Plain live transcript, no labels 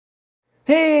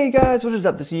Hey guys, what is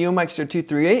up? This is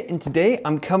YoMikester238 and today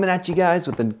I'm coming at you guys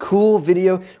with a cool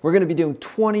video. We're going to be doing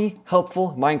 20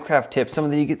 helpful Minecraft tips. Some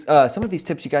of these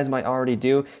tips you guys might already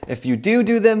do. If you do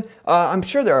them, I'm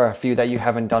sure there are a few that you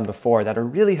haven't done before that are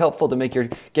really helpful to make your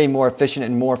game more efficient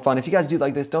and more fun. If you guys do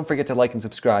like this, don't forget to like and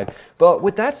subscribe. But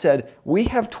with that said, we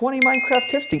have 20 Minecraft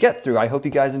tips to get through. I hope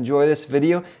you guys enjoy this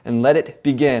video and let it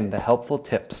begin, the helpful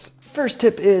tips. First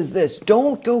tip is this: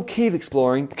 don't go cave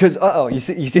exploring, because you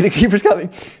see the creepers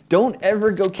coming. Don't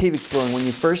ever go cave exploring when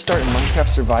you first start in Minecraft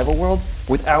survival world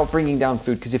without bringing down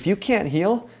food, because if you can't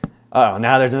heal,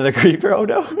 now there's another creeper, oh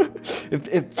no.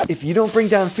 If you don't bring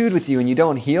down food with you and you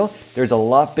don't heal, there's a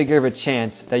lot bigger of a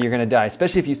chance that you're gonna die,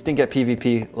 especially if you stink at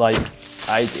PvP like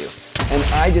I do. And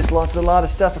I just lost a lot of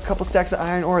stuff, a couple stacks of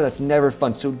iron ore. That's never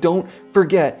fun, so don't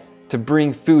forget to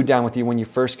bring food down with you when you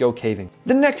first go caving.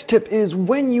 The next tip is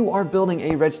when you are building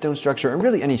a redstone structure, and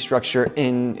really any structure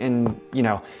in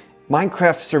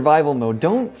Minecraft survival mode,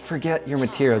 don't forget your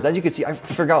materials. As you can see, I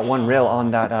forgot one rail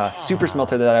on that super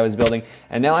smelter that I was building,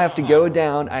 and now I have to go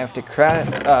down, I have to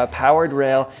craft powered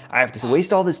rail, I have to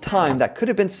waste all this time that could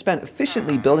have been spent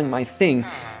efficiently building my thing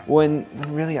when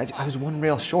really I was one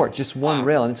rail short, just one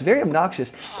rail, and it's very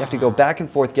obnoxious to have to go back and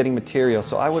forth getting materials.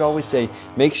 So I would always say,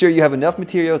 make sure you have enough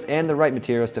materials and the right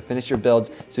materials to finish your builds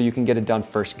so you can get it done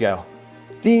first go.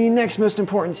 The next most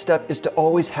important step is to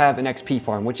always have an XP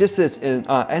farm, which is this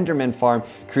Enderman farm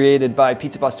created by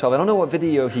Pizza Boss 12. I don't know what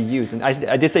video he used, and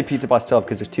I did say Pizza Boss 12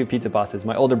 because there's two Pizza Bosses.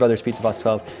 My older brother's Pizza Boss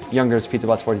 12, younger's Pizza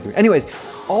Boss 43. Anyways,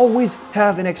 always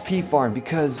have an XP farm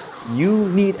because you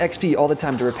need XP all the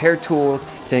time to repair tools,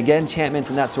 to get enchantments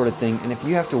and that sort of thing. And if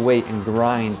you have to wait and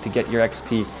grind to get your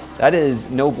XP, that is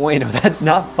no bueno. That's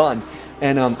not fun.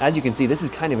 And as you can see, this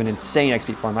is kind of an insane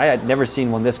XP farm. I had never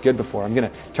seen one this good before. I'm gonna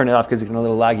turn it off because it's a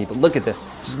little laggy, but look at this.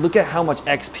 Just look at how much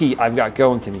XP I've got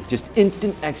going to me. Just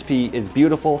instant XP is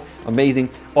beautiful, amazing.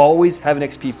 Always have an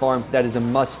XP farm. That is a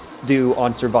must do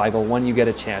on survival when you get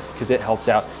a chance, because it helps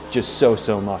out just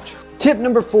so much. Tip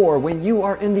number 4, when you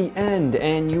are in the end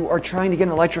and you are trying to get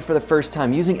an elytra for the first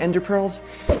time, using ender pearls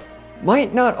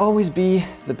might not always be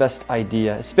the best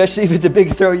idea, especially if it's a big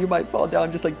throw. You might fall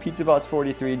down just like Pizza Boss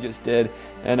 43 just did,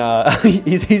 and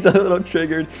he's a little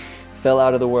triggered, fell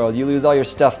out of the world. You lose all your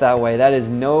stuff that way. That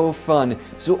is no fun.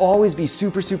 So always be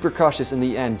super cautious in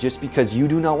the end, just because you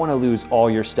do not want to lose all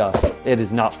your stuff. It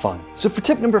is not fun. So for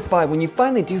tip number 5, when you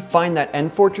finally do find that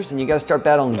end fortress and you got to start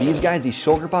battling these guys, these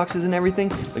shulker boxes and everything,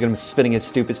 look at him spitting his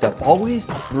stupid stuff. Always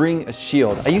bring a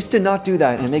shield. I used to not do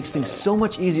that, and it makes things so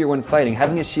much easier when fighting,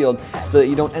 having a shield so that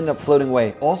you don't end up floating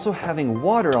away. Also, having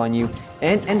water on you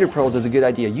and ender pearls is a good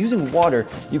idea. Using water,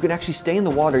 you can actually stay in the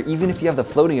water even if you have the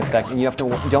floating effect and you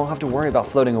don't have to worry about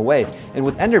floating away. And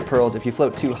with ender pearls, if you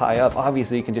float too high up,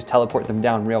 obviously you can just teleport them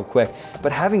down real quick.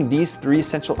 But having these 3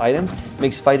 essential items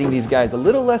makes fighting these guys a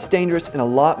little less dangerous and a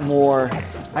lot more,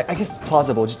 I guess,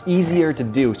 plausible, just easier to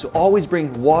do. So always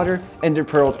bring water, ender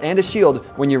pearls, and a shield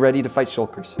when you're ready to fight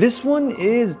shulkers. This one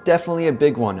is definitely a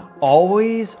big one.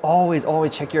 Always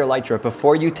check your elytra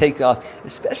before you take off,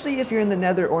 especially if you're in the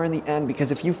nether or in the end,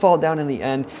 because if you fall down in the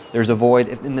end, there's a void.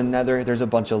 If in the nether, there's a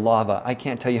bunch of lava. I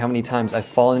can't tell you how many times I've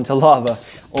fallen into lava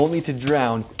only to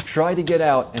drown, try to get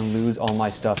out, and lose all my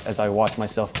stuff as I watch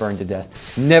myself burn to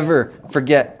death. Never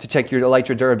forget to check your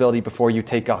elytra durability before you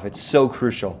take off. It's so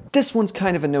crucial. This one's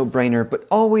kind of a no-brainer, but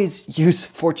always use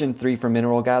Fortune 3 for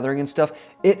mineral gathering and stuff.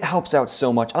 It helps out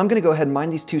so much. I'm gonna go ahead and mine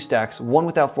these 2 stacks, one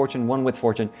without fortune, one with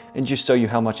fortune, and just show you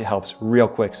how much it helps real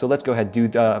quick. So let's go ahead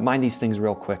and mine these things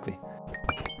real quickly.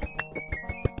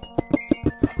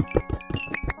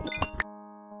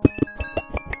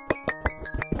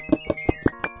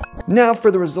 Now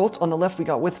for the results. On the left we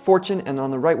got with fortune, and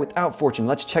on the right without fortune.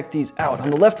 Let's check these out. On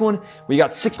the left one, we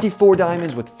got 64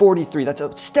 diamonds with 43. That's a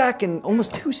stack and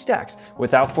almost 2 stacks.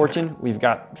 Without fortune, we've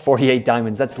got 48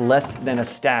 diamonds. That's less than a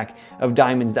stack of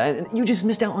diamonds. And you just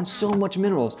missed out on so much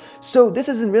minerals. So this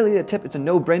isn't really a tip, it's a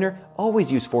no-brainer.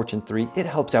 Always use Fortune 3. It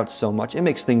helps out so much. It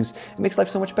makes life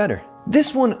so much better.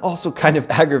 This one also kind of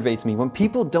aggravates me when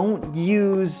people don't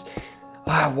use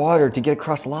water to get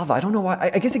across lava. I don't know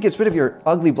why. I guess it gets rid of your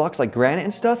ugly blocks like granite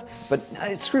and stuff, but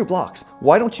screw blocks.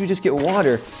 Why don't you just get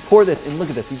water, pour this, and look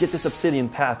at this. You get this obsidian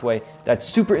pathway that's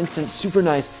super instant, super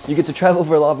nice. You get to travel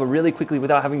over lava really quickly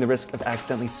without having the risk of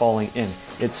accidentally falling in.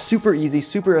 It's super easy,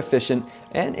 super efficient,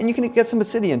 and you can get some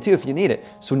obsidian too if you need it.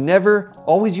 So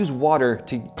always use water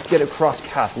to get across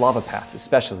lava paths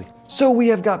especially. So we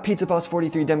have got Pizza Boss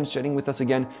 43 demonstrating with us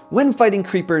again. When fighting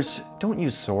creepers, don't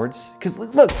use swords. Because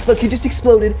look, he just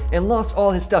exploded and lost all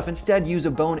his stuff. Instead, use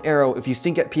a bow and arrow if you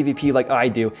stink at PvP like I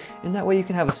do. And that way you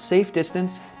can have a safe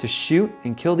distance to shoot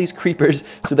and kill these creepers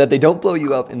so that they don't blow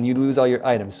you up and you lose all your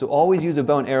items. So always use a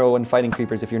bow and arrow when fighting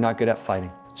creepers if you're not good at fighting.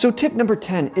 So tip number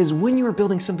 10 is when you are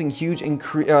building something huge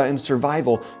in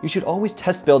survival, you should always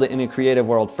test build it in a creative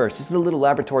world first. This is a little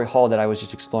laboratory hall that I was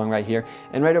just exploring right here.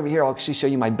 And right over here, I'll actually show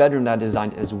you my bedroom that I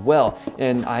designed as well.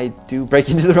 And I do break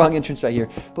into the wrong entrance right here.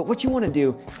 But what you want to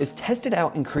do is test it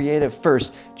out in creative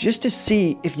first, just to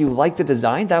see if you like the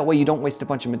design. That way you don't waste a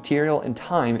bunch of material and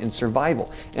time in survival.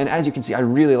 And as you can see, I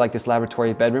really like this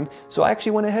laboratory bedroom. So I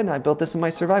actually went ahead and I built this in my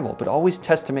survival, but always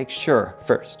test to make sure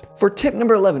first. For tip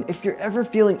number 11, if you're ever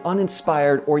feeling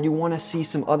uninspired or you want to see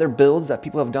some other builds that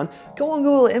people have done, go on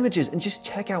Google Images and just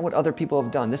check out what other people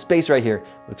have done. This base right here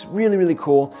looks really, really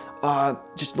cool.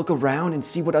 Just look around and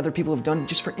see what other people have done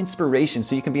just for inspiration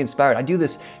so you can be inspired. I do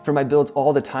this for my builds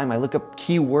all the time. I look up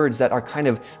keywords that are kind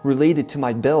of related to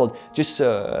my build. Just,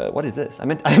 what is this? I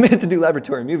meant to do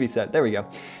laboratory movie set. There we go.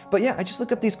 But yeah, I just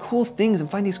look up these cool things and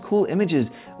find these cool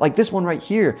images like this one right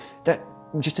here that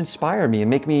just inspire me and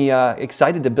make me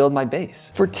excited to build my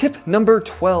base. For tip number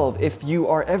 12, if you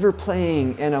are ever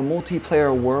playing in a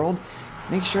multiplayer world,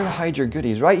 make sure to hide your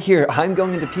goodies. Right here, I'm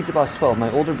going into Pizza Boss 12, my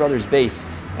older brother's base,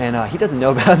 and he doesn't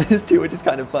know about this too, which is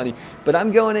kind of funny. But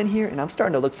I'm going in here and I'm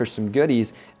starting to look for some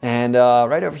goodies. And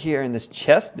right over here in this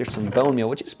chest, there's some bone meal,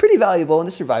 which is pretty valuable in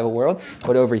a survival world.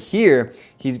 But over here,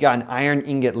 he's got an iron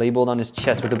ingot labeled on his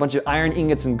chest with a bunch of iron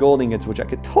ingots and gold ingots, which I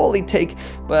could totally take,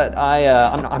 but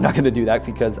I'm not gonna do that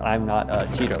because I'm not a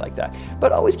cheater like that.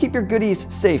 But always keep your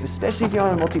goodies safe, especially if you're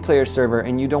on a multiplayer server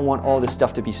and you don't want all this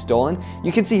stuff to be stolen.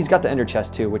 You can see he's got the ender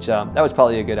chest too, which that was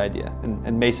probably a good idea,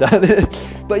 and Mesa.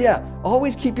 But yeah,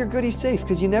 always keep your goodies safe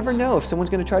because you never know if someone's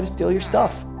gonna try to steal your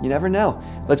stuff. You never know.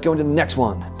 Let's go into the next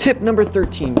one. Tip number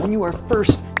 13, when you are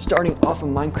first starting off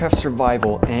in Minecraft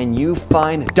survival and you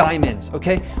find diamonds,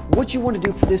 okay? What you want to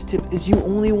do for this tip is you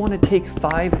only want to take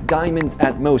 5 diamonds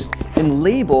at most and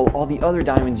label all the other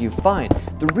diamonds you find.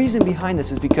 The reason behind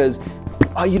this is because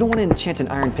you don't want to enchant an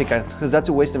iron pickaxe because that's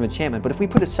a waste of enchantment. But if we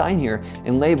put a sign here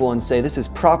and label and say this is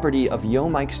property of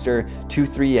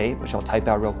YoMikester238, which I'll type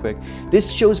out real quick,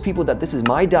 this shows people that this is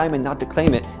my diamond, not to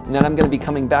claim it, and then I'm going to be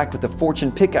coming back with the fortune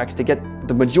pickaxe to get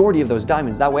the majority of those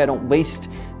diamonds. That way I don't waste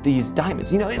these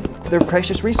diamonds. You know, they're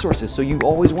precious resources, so you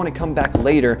always want to come back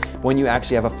later when you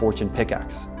actually have a fortune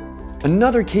pickaxe.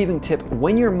 Another caving tip,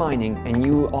 when you're mining and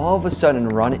you all of a sudden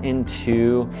run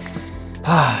into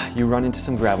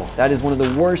some gravel. That is one of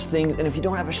the worst things, and if you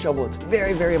don't have a shovel, it's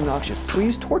very, very obnoxious. So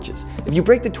use torches. If you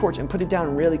break the torch and put it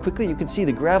down really quickly, you can see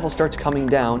the gravel starts coming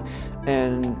down,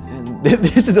 and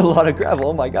this is a lot of gravel,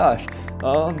 oh my gosh.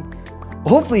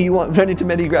 Hopefully you won't run into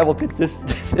many gravel pits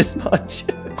this much.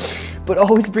 But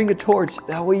always bring a torch.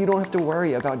 That way you don't have to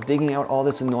worry about digging out all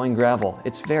this annoying gravel.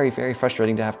 It's very, very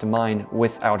frustrating to have to mine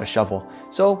without a shovel.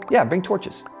 So yeah, bring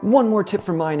torches. One more tip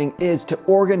for mining is to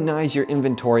organize your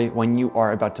inventory when you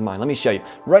are about to mine. Let me show you.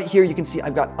 Right here you can see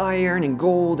I've got iron and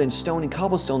gold and stone and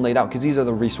cobblestone laid out because these are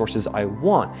the resources I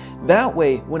want. That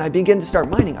way, when I begin to start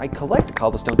mining, I collect the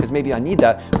cobblestone because maybe I need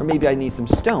that, or maybe I need some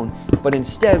stone. But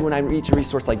instead, when I reach a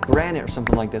resource like granite or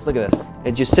something like this, look at this,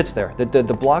 it just sits there. The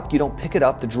block, you don't pick it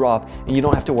up, the drop, and you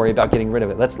don't have to worry about getting rid of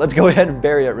it. Let's go ahead and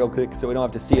bury it real quick so we don't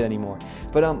have to see it anymore.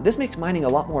 But this makes mining a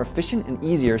lot more efficient and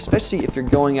easier, especially if you're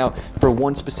going out for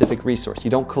one specific resource. You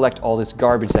don't collect all this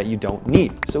garbage that you don't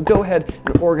need. So go ahead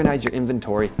and organize your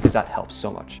inventory because that helps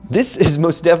so much. This is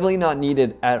most definitely not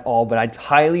needed at all, but I'd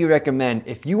highly recommend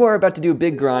if you are about to do a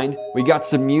big grind, we got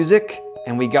some music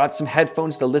and we got some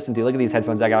headphones to listen to. Look at these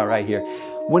headphones I got right here.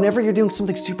 Whenever you're doing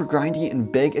something super grindy and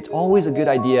big, it's always a good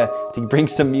idea to bring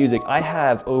some music. I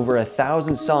have over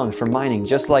 1,000 songs for mining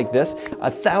just like this,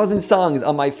 1,000 songs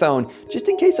on my phone, just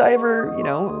in case I ever,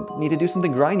 need to do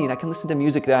something grindy and I can listen to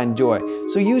music that I enjoy.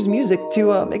 So use music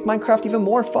to make Minecraft even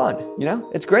more fun,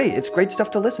 It's great. It's great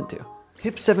stuff to listen to.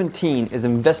 Tip 17 is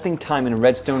investing time in a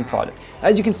redstone product.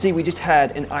 As you can see, we just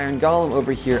had an iron golem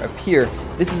over here appear.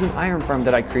 This is an iron farm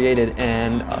that I created,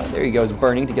 and there he goes,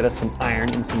 burning to get us some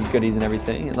iron and some goodies and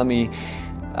everything. And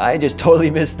I just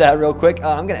totally missed that real quick.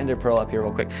 I'm gonna ender pearl up here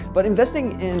real quick. But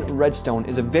investing in redstone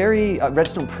is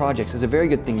redstone projects is a very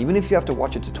good thing, even if you have to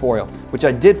watch a tutorial, which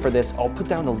I did for this. I'll put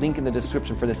down the link in the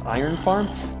description for this iron farm.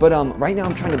 But right now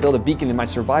I'm trying to build a beacon in my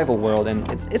survival world, and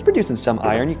it's producing some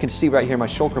iron. You can see right here in my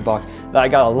shulker box that I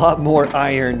got a lot more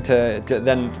iron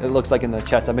than it looks like in the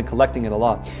chest. I've been collecting it a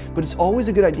lot. But it's always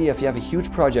a good idea if you have a huge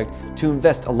project to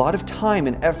invest a lot of time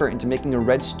and effort into making a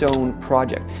redstone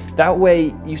project. That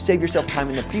way you save yourself time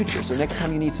in the the future. So next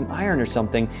time you need some iron or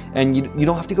something, and you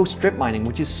don't have to go strip mining,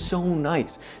 which is so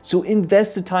nice. So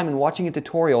invest the time in watching a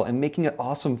tutorial and making an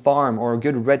awesome farm or a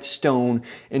good redstone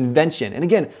invention. And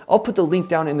again, I'll put the link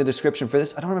down in the description for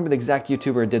this. I don't remember the exact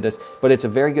YouTuber who did this, but it's a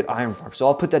very good iron farm. So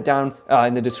I'll put that down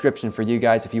in the description for you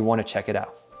guys if you want to check it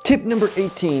out. Tip number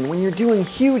 18, when you're doing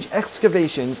huge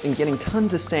excavations and getting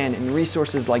tons of sand and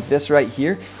resources like this right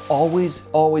here, always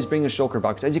bring a shulker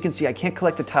box. As you can see, I can't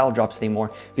collect the tile drops anymore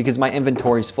because my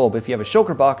inventory is full, but if you have a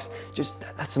shulker box,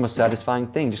 that's the most satisfying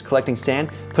thing, just collecting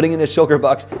sand, putting it in a shulker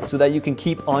box so that you can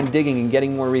keep on digging and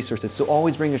getting more resources. So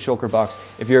always bring a shulker box.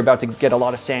 If you're about to get a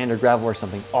lot of sand or gravel or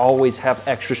something, always have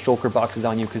extra shulker boxes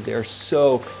on you because they are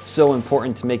so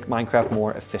important to make Minecraft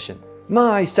more efficient.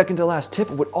 My second to last tip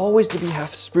would always to be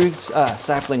have spruce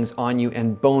saplings on you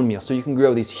and bone meal so you can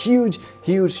grow these huge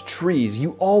trees.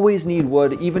 You always need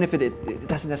wood, even if it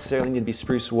doesn't necessarily need to be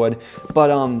spruce wood,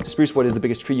 but spruce wood is the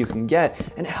biggest tree you can get,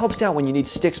 and it helps out when you need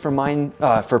sticks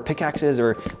for pickaxes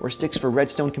or sticks for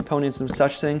redstone components and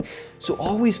such thing. So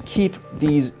always keep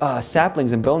these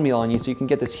saplings and bone meal on you so you can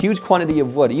get this huge quantity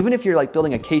of wood. Even if you're like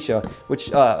building acacia,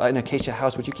 an acacia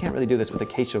house, which you can't really do this with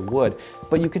acacia wood,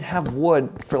 but you can have wood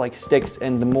for like sticks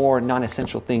and the more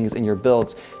non-essential things in your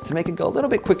builds to make it go a little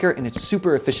bit quicker, and it's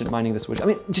super efficient mining this wood. I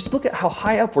mean, just look at how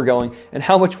high up we're going and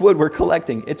how much wood we're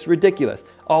collecting. It's ridiculous.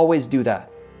 Always do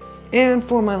that. And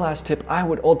for my last tip, I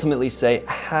would ultimately say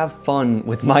have fun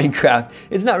with Minecraft.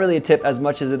 It's not really a tip as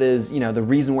much as it is, the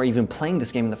reason we're even playing this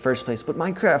game in the first place. But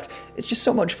Minecraft, it's just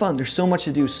so much fun. There's so much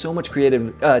to do, so much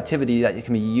creativity that it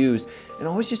can be used. And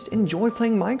always just enjoy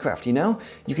playing Minecraft,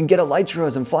 You can get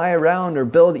elytras and fly around or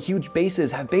build huge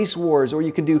bases, have base wars, or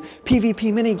you can do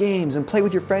PvP mini games and play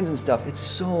with your friends and stuff. It's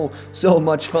so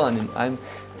much fun. And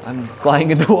I'm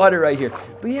flying in the water right here.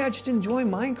 But yeah, just enjoy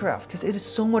Minecraft because it is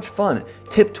so much fun.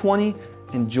 Tip 20,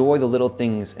 enjoy the little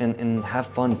things and have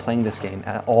fun playing this game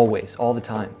always, all the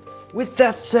time. With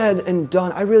that said and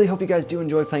done, I really hope you guys do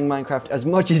enjoy playing Minecraft as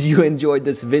much as you enjoyed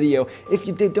this video. If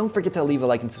you did, don't forget to leave a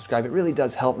like and subscribe. It really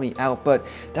does help me out, but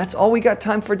that's all we got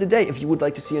time for today. If you would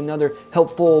like to see another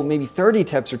helpful, maybe 30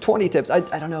 tips or 20 tips, I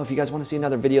don't know, if you guys want to see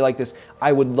another video like this,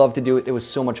 I would love to do it. It was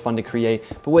so much fun to create.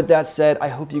 But with that said, I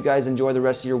hope you guys enjoy the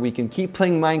rest of your weekend. Keep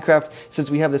playing Minecraft since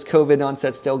we have this COVID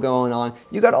onset still going on.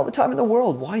 You got all the time in the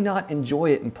world. Why not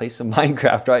enjoy it and play some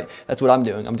Minecraft, right? That's what I'm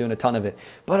doing. I'm doing a ton of it.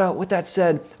 But with that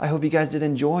said, I hope you guys did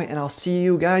enjoy, and I'll see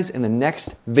you guys in the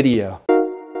next video.